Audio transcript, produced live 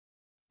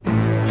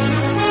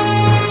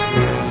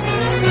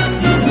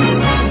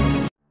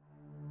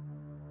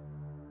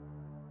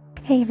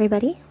Hey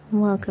everybody,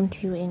 welcome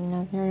to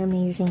another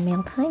amazing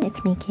mail time.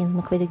 It's me, Kayla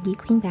McCoy, the Geek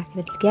Queen, back at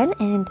it again,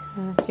 and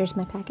here's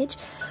my package.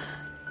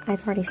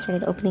 I've already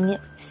started opening it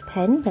with this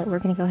pen, but we're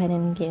going to go ahead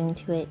and get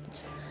into it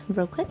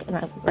real quick, and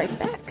I'll be right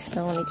back.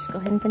 So let me just go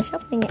ahead and finish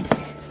opening it.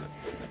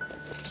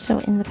 So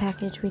in the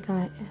package we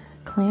got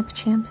Clamp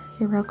Champ,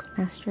 Heroic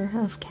Master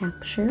of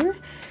Capture,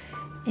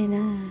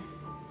 and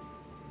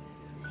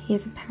he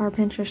has a Power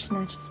Pincher,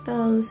 snatches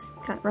those,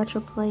 got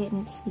Retroplay,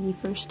 and it's the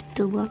first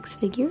deluxe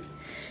figure.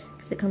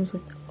 It comes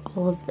with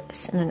all of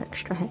this and an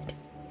extra head.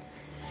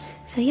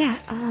 So yeah,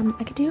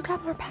 I could do a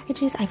couple more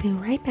packages. I'll be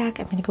right back.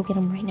 I'm gonna go get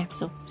them right now,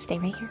 so stay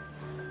right here.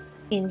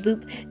 In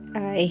Boop,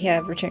 I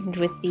have returned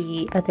with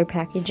the other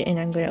package and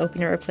I'm gonna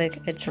open it real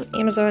quick. It's from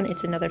Amazon.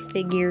 It's another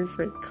figure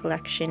for the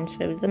collection.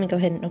 So let me go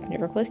ahead and open it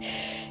real quick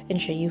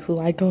and show you who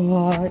I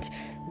got.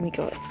 Let me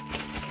go.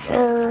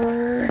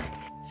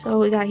 So what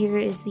we got here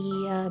is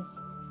the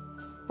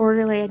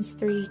Borderlands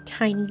 3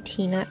 Tiny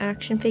Tina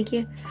action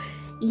figure.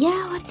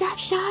 Yeah, what's up,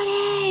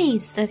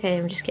 shawties? Okay,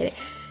 I'm just kidding.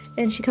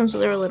 And she comes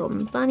with her little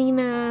bunny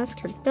mask,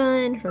 her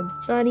gun, her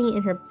bunny,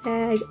 and her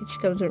bag. And she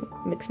comes with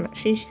a mixed match.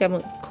 She's got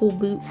a cool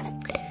boot,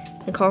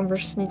 a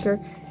Converse sneaker.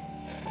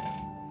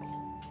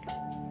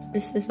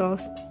 This is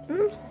awesome.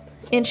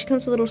 And she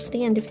comes with a little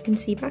stand, if you can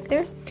see back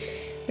there,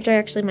 which I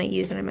actually might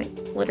use, and I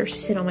might let her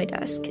sit on my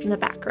desk in the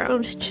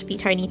background, just be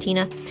Tiny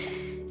Tina.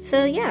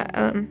 So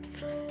yeah,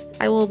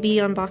 I will be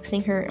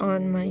unboxing her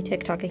on my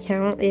TikTok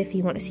account if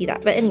you want to see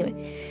that. But anyway,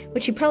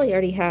 which you probably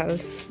already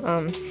have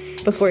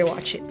before you're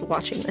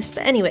watching this.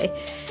 But anyway,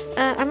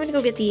 I'm going to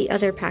go get the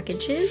other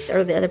packages,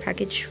 or the other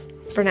package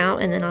for now,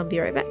 and then I'll be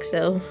right back.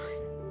 So,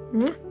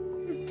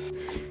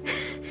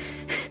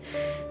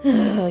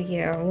 oh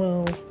yeah,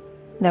 well,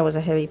 that was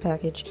a heavy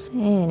package.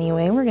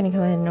 Anyway, we're going to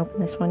go ahead and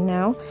open this one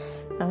now.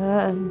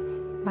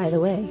 By the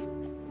way,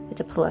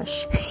 it's a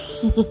plush.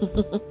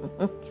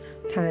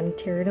 Time to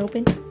tear it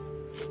open.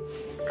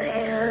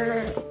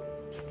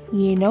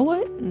 You know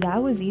what?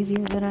 That was easier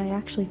than I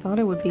actually thought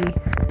it would be.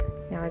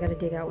 Now I gotta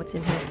dig out what's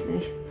in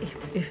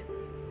here.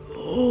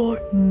 Oh,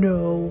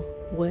 no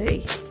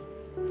way.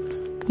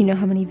 You know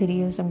how many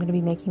videos I'm gonna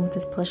be making with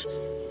this plush?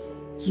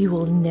 You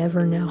will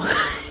never know.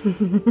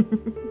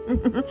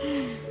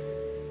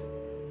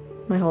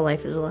 My whole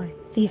life is a lie.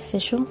 The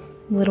official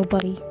Little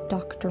Buddy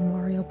Dr.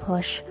 Mario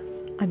plush.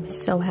 I'm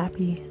so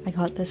happy I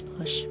got this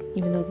plush,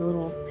 even though the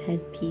little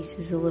headpiece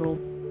is a little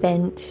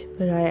bent,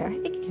 but I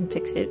think I can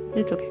fix it.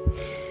 It's okay.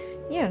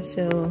 Yeah,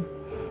 so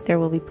there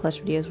will be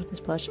plush videos with this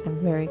plush. I'm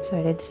very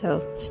excited,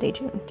 so stay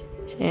tuned.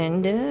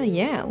 And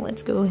yeah,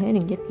 let's go ahead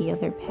and get the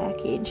other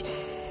package.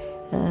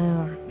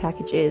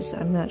 Packages,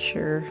 I'm not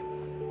sure.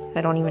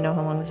 I don't even know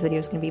how long this video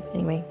is going to be, but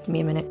anyway, give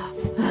me a minute.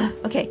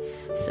 Okay,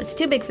 so it's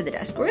too big for the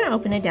desk. We're going to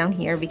open it down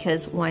here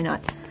because why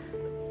not?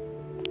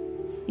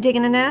 You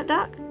taking a nap,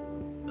 Doc?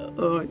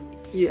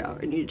 Yeah,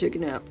 I need to take a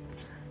nap.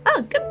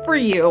 Oh, good for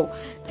you.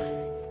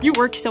 You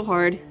work so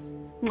hard.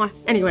 Mwah.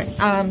 Anyway,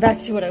 back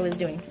to what I was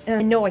doing.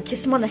 No, I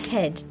kissed him on the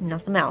head,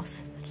 not the mouth.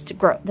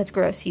 That's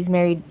gross. He's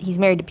married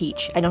to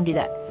Peach. I don't do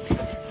that.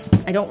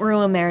 I don't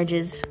ruin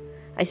marriages.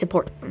 I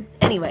support them.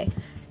 Anyway,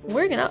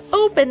 we're gonna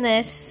open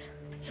this.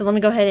 So let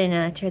me go ahead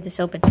and tear this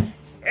open.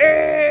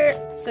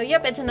 So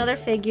yep, it's another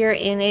figure,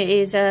 and it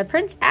is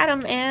Prince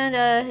Adam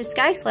and his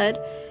Sky Sled.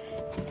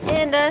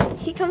 And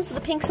he comes with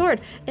a pink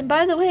sword. And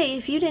by the way,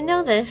 if you didn't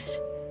know this,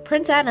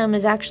 Prince Adam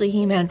is actually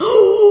He-Man.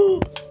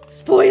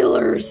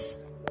 Spoilers!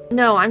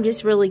 No, I'm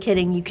just really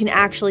kidding. You can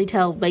actually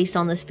tell based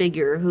on this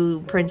figure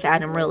who Prince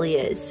Adam really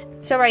is.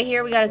 So right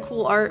here we got a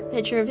cool art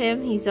picture of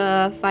him. He's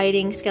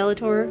fighting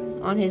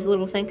Skeletor on his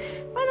little thing.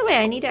 By the way,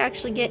 I need to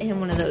actually get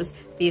him one of those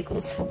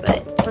vehicles.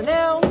 But for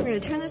now, we're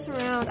going to turn this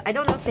around. I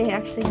don't know if they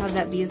actually have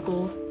that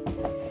vehicle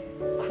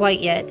quite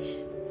yet.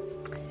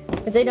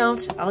 If they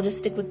don't, I'll just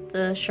stick with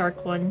the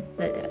shark one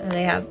that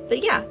they have.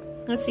 But yeah,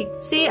 let's see.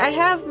 See, I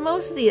have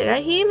most of these. I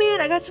got He-Man,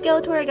 I got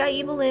Skeletor, I got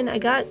Evil-Lyn,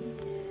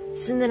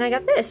 and then I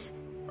got this.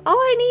 All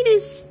I need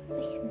is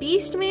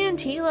Beastman,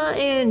 Teela,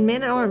 and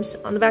Man-at-Arms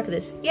on the back of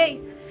this. Yay!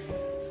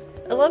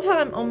 I love how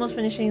I'm almost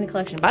finishing the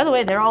collection. By the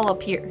way, they're all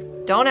up here.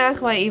 Don't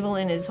ask why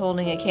Evil-Lyn is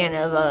holding a can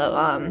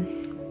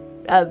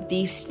of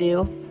beef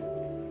stew.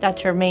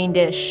 That's her main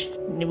dish.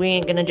 We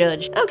ain't gonna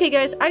judge. Okay,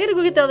 guys, I gotta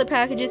go get the other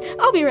packages.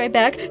 I'll be right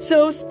back,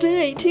 so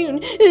stay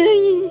tuned.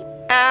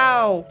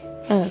 Ow!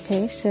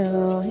 Okay,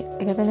 so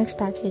I got the next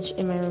package,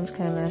 and my room's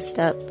kind of messed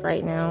up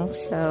right now.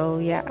 So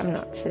yeah, I'm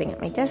not sitting at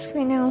my desk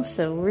right now,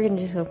 so we're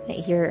gonna just open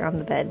it here on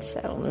the bed. So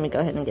let me go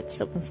ahead and get this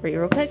open for you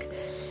real quick.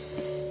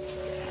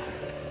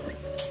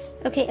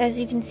 Okay, as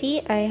you can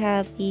see, I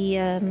have the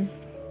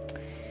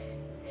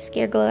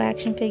Scareglow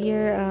action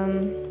figure.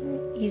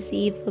 He's the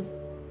evil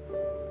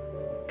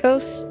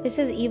ghost. This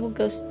is evil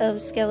ghost of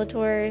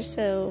Skeletor.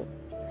 So,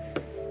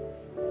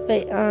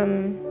 but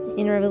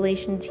in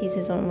Revelations, he's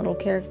his own little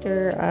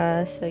character.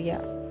 So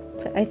yeah,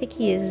 but I think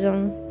he is his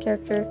own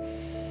character.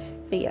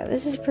 But yeah,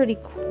 this is pretty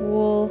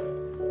cool.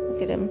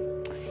 Look at him.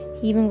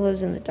 He even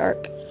glows in the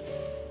dark.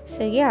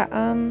 So yeah,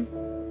 I'm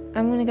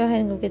gonna go ahead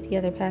and go get the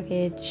other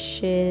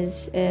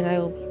packages, and I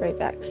will be right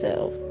back.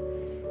 So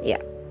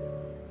yeah.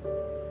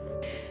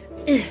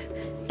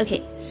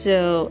 Okay,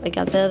 so I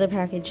got the other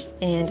package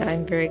and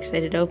I'm very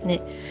excited to open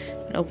it.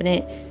 I'm gonna open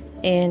it,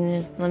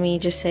 and let me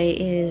just say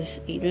it is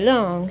a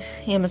long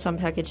Amazon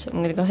package, so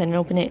I'm gonna go ahead and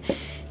open it.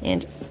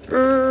 And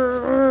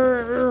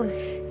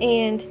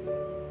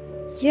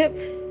yep,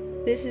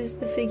 this is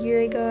the figure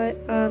I got.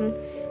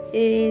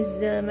 It is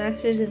the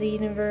Masters of the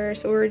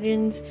Universe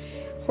Origins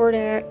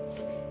Hordak,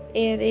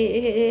 and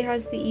it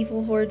has the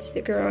Evil Horde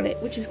sticker on it,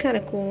 which is kind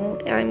of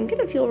cool. I'm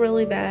gonna feel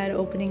really bad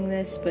opening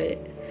this, but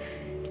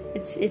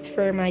it's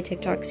for my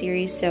TikTok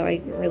series, so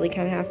I really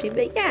kind of have to.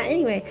 But yeah,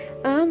 anyway,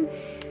 I'm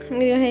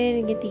gonna go ahead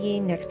and get the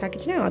next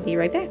package now. I'll be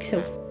right back.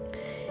 So,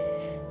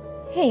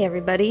 hey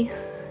everybody,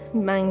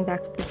 I'm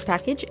back with this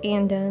package,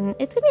 and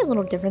it's gonna be a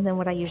little different than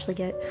what I usually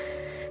get.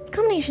 It's a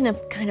combination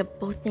of kind of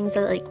both things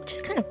I like, which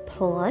is kind of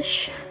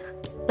plush,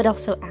 but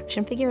also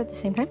action figure at the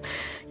same time.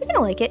 You're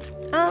gonna like it.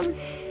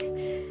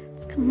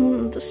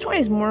 This toy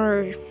is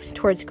more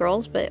towards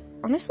girls, but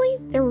honestly,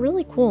 they're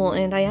really cool,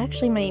 and I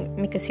actually might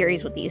make a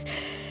series with these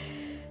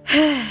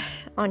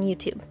on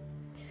YouTube.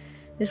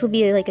 This will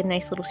be like a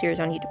nice little series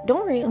on YouTube.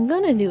 Don't worry, I'm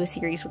gonna do a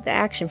series with the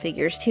action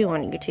figures too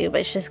on YouTube.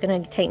 It's just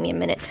gonna take me a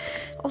minute.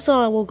 Also,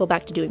 I will go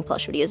back to doing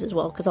plush videos as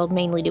well, because I'll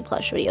mainly do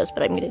plush videos,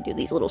 but I'm gonna do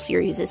these little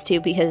series too,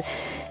 because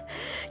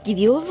give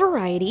you a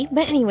variety.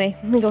 But anyway,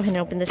 let me go ahead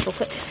and open this real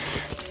quick.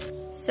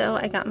 So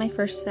I got my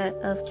first set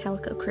of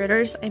Calico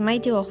Critters. I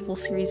might do a whole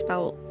series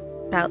about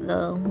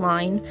the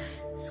line.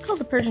 It's called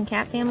the Persian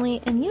Cat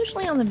family, and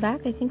usually on the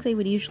back I think they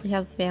would usually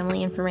have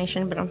family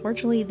information, but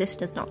unfortunately this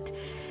does not.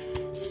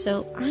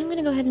 So I'm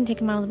gonna go ahead and take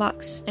them out of the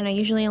box, and I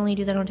usually only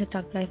do that on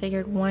TikTok, but I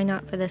figured why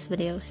not for this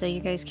video, so you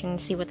guys can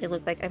see what they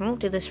look like. I won't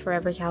do this for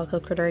every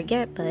Calico Critter I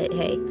get, but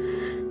hey,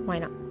 why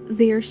not?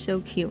 They are so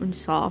cute and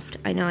soft.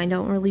 I know I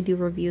don't really do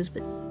reviews,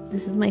 but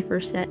this is my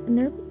first set, and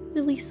they're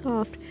really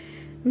soft.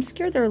 I'm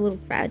scared they're a little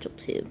fragile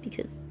too,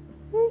 because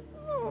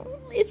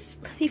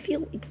they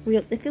feel like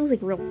real. It feels like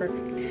real fur.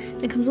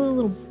 It comes with a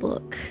little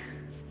book.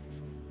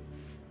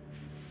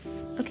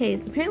 Okay,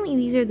 apparently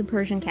these are the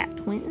Persian Cat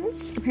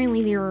twins.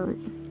 Apparently they're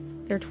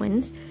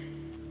twins.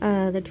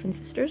 They're twin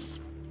sisters,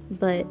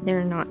 but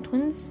they're not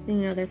twins. You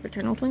know, they're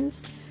fraternal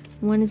twins.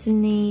 One is their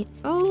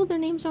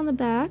name's on the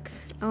back.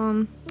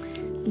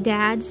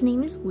 Dad's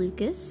name is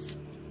Lucas.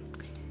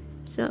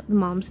 So the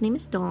mom's name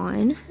is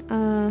Dawn.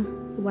 The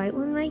white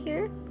one right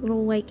here, the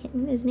little white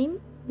kitten, is named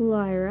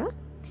Lyra.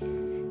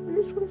 And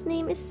this one's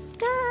name is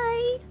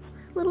Sky.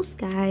 Little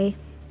Sky.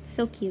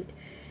 So cute.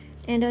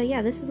 And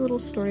yeah, this is a little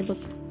storybook,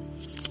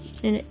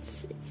 and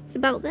it's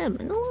about them.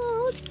 And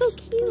oh, it's so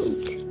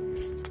cute.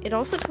 It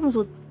also comes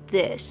with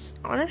this.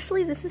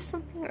 Honestly, this is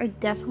something I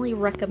definitely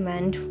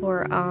recommend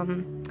for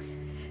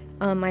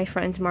my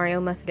friend's Mario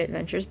Muffet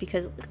Adventures,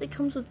 because it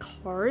comes with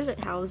cars at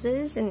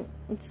houses, and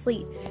it's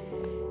like,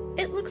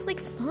 it looks like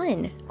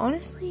fun.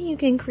 Honestly, you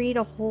can create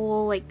a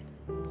whole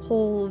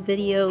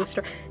video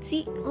story.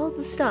 See all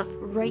the stuff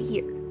right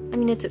here. I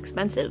mean, it's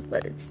expensive,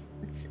 but it's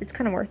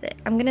kind of worth it.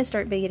 I'm gonna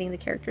start getting the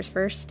characters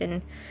first,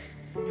 and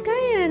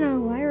Sky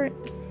and Lyra,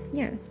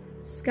 yeah,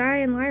 Sky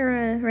and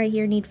Lyra right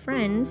here need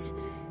friends.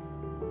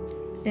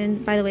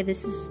 And by the way,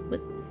 this is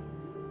what,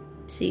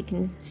 so you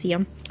can see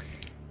them.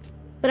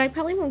 But I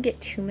probably won't get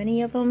too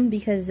many of them,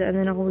 because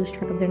then I'll lose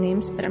track of their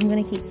names. But I'm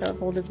gonna keep the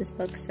hold of this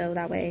book, so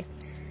that way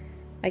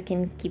I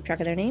can keep track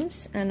of their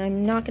names. And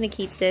I'm not gonna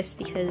keep this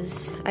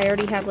because I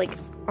already have, like,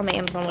 on my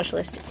Amazon wish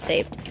list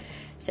saved.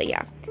 So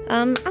yeah,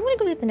 I'm gonna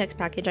go get the next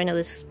package. I know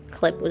this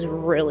clip was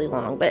really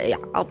long, but yeah,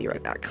 I'll be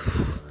right back.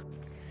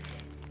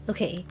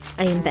 Okay,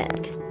 I am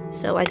back.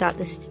 So I got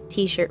this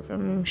t-shirt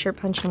from Shirt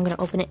Punch, and I'm gonna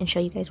open it and show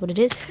you guys what it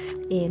is.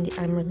 And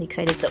I'm really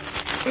excited, so.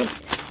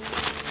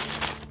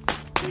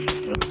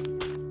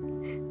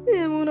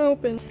 It won't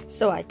open.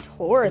 So I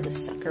tore the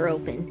sucker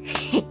open.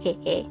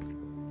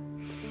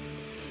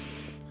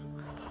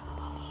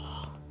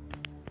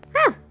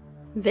 Ah,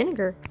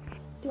 vinegar.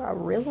 Do I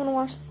really want to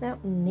wash this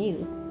out?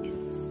 No.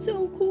 It's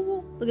so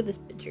cool. Look at this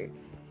picture.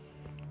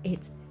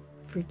 It's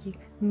freaking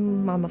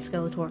Mama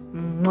Skeletor.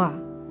 Mwah.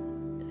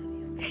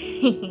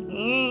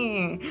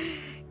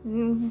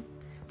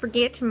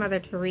 Forget Mother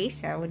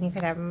Teresa when you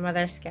could have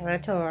Mother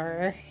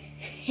Skeletor.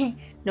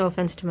 No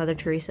offense to Mother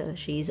Teresa,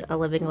 she's a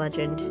living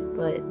legend,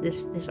 but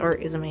this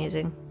art is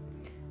amazing.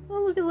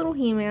 Oh, look at little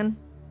He-Man.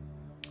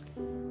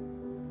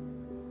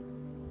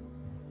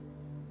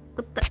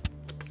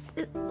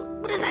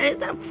 What is that? Is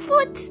that a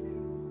foot?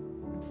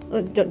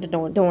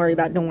 Don't worry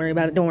about it. Don't worry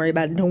about it. Don't worry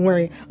about it. Don't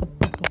worry.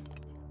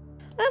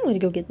 I'm gonna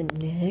go get the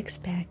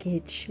next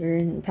package,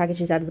 or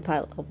packages out of the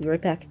pile. I'll be right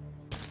back.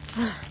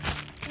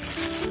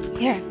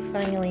 Yeah,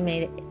 finally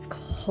made it. It's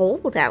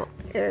cold out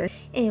there.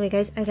 Anyway,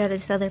 guys, I got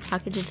this other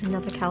package. It's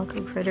another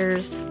Calico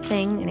Critters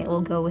thing, and it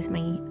will go with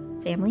my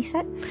family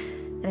set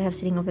that I have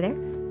sitting over there.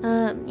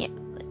 Yeah,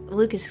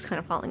 Lucas is kind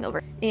of falling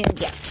over. And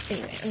yeah,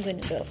 anyway, I'm going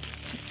to go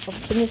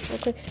open this real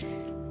quick.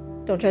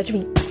 Don't judge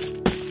me.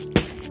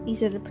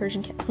 These are the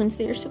Persian Cat twins.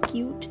 They are so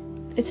cute.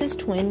 It says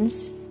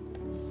twins.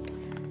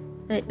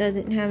 It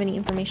doesn't have any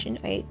information.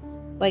 I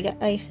like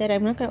I said,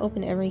 I'm not going to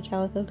open every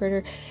Calico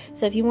Critter.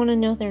 So if you want to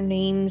know their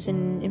names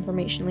and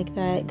information like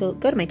that, go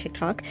to my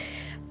TikTok.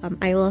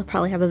 I will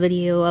probably have a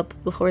video up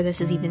before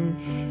this is even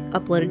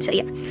uploaded. So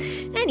yeah.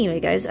 Anyway,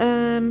 guys,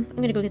 I'm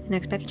going to go get the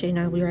next package and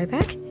I'll be right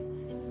back.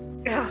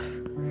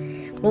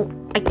 Well,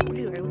 I told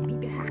you I would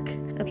be back.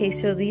 Okay,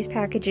 so these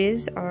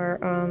packages are,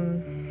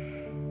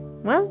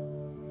 well,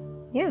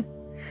 yeah.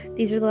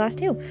 These are the last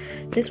two.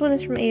 This one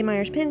is from A.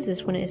 Myers Pins.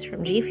 This one is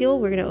from G Fuel.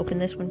 We're going to open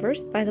this one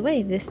first. By the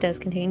way, this does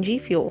contain G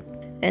Fuel.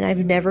 And I've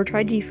never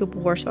tried G Fuel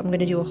before, so I'm going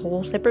to do a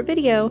whole separate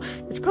video.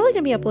 That's probably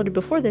going to be uploaded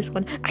before this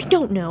one. I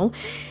don't know.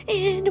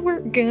 And we're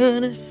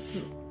gonna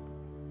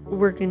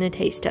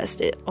taste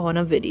test it on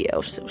a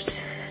video. So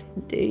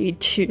stay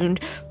tuned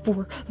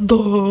for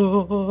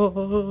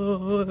that.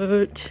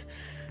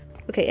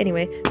 Okay,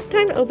 anyway.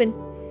 Time to open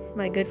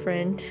my good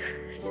friend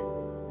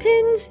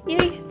Pins.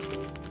 Yay!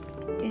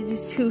 It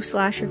is two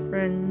Slasher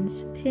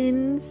Friends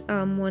pins.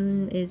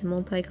 One is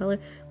multicolor.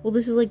 Well,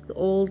 this is like the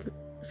old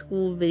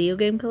school video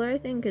game color, I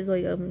think, is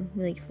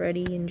like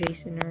Freddy and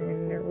Jason are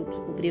in their old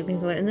school video game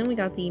color. And then we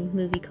got the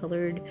movie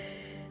colored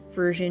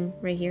version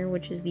right here,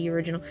 which is the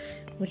original,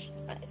 which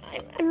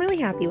I'm really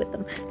happy with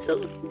them. So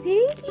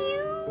thank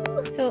you.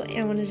 So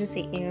I want to just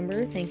say,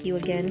 Amber, thank you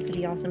again for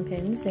the awesome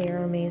pins. They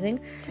are amazing.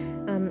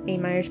 A.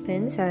 Myers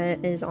Pins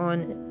is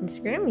on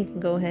Instagram. You can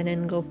go ahead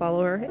and go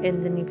follow her,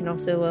 and then you can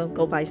also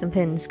go buy some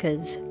pins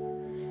because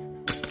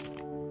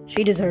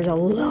she deserves a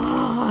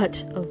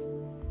lot of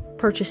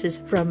purchases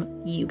from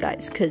you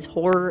guys because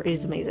horror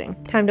is amazing.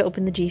 Time to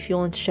open the G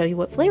Fuel and show you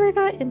what flavor I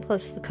got, and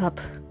plus the cup.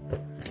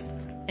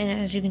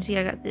 And as you can see,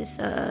 I got this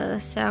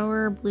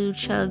sour blue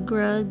chug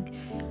rug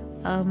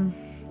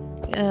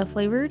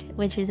flavored,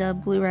 which is a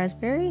blue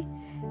raspberry,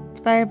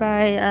 inspired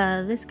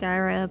by this guy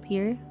right up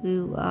here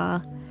who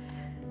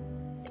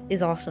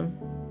is awesome.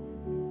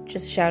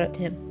 Just a shout out to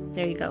him.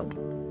 There you go.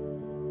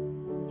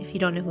 If you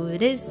don't know who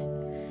it is,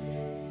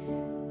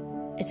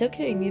 it's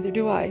okay, neither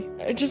do I.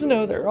 I just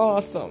know they're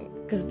awesome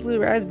because blue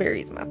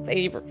raspberry is my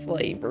favorite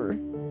flavor.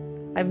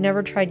 I've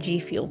never tried G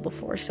Fuel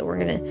before, so we're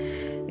gonna,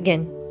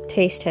 again,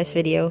 taste test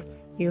video.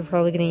 You're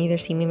probably gonna either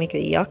see me make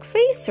a yuck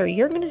face or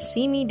you're gonna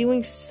see me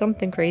doing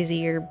something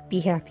crazy or be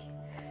happy.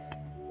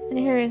 And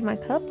here is my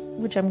cup,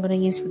 which I'm gonna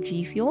use for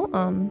G Fuel.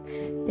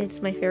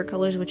 It's my favorite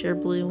colors, which are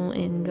blue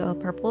and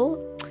purple.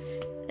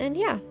 And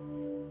yeah,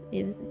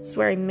 it's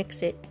where I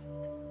mix it.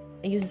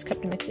 I use this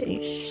cup to mix it and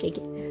you shake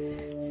it.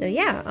 So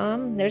yeah,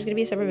 there's gonna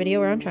be a separate video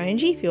where I'm trying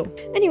G Fuel.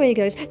 Anyway,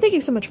 guys, thank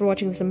you so much for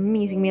watching this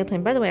amazing meal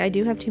time. By the way, I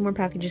do have 2 more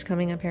packages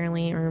coming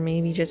apparently, or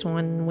maybe just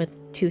one with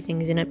 2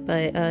 things in it,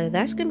 but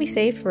that's gonna be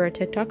saved for a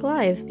TikTok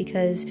live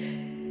because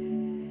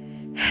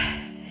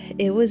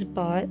it was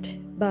bought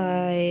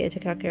by a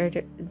TikTok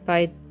character,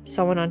 by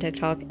someone on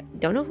TikTok.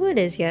 Don't know who it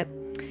is yet,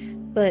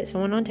 but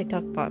someone on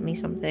TikTok bought me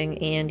something,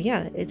 and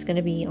yeah, it's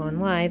gonna be on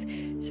live.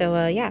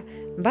 So yeah.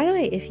 By the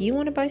way, if you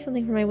want to buy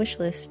something for my wish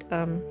list,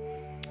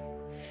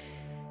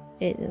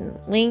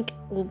 link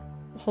will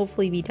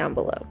hopefully be down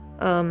below.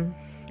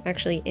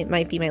 Actually, it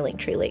might be my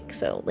Linktree link,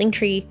 so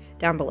Linktree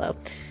down below.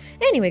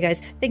 Anyway,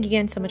 guys, thank you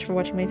again so much for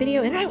watching my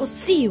video, and I will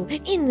see you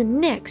in the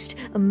next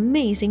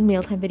amazing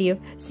mail time video.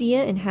 See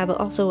ya, and have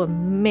also a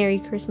Merry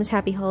Christmas,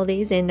 Happy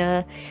Holidays, and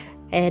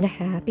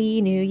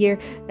Happy New Year.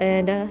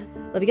 And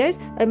love you guys,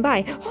 and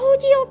bye.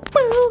 Hold you,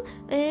 boo,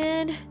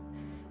 and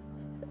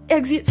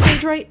exit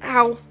stage right.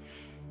 Ow.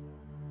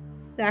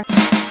 That.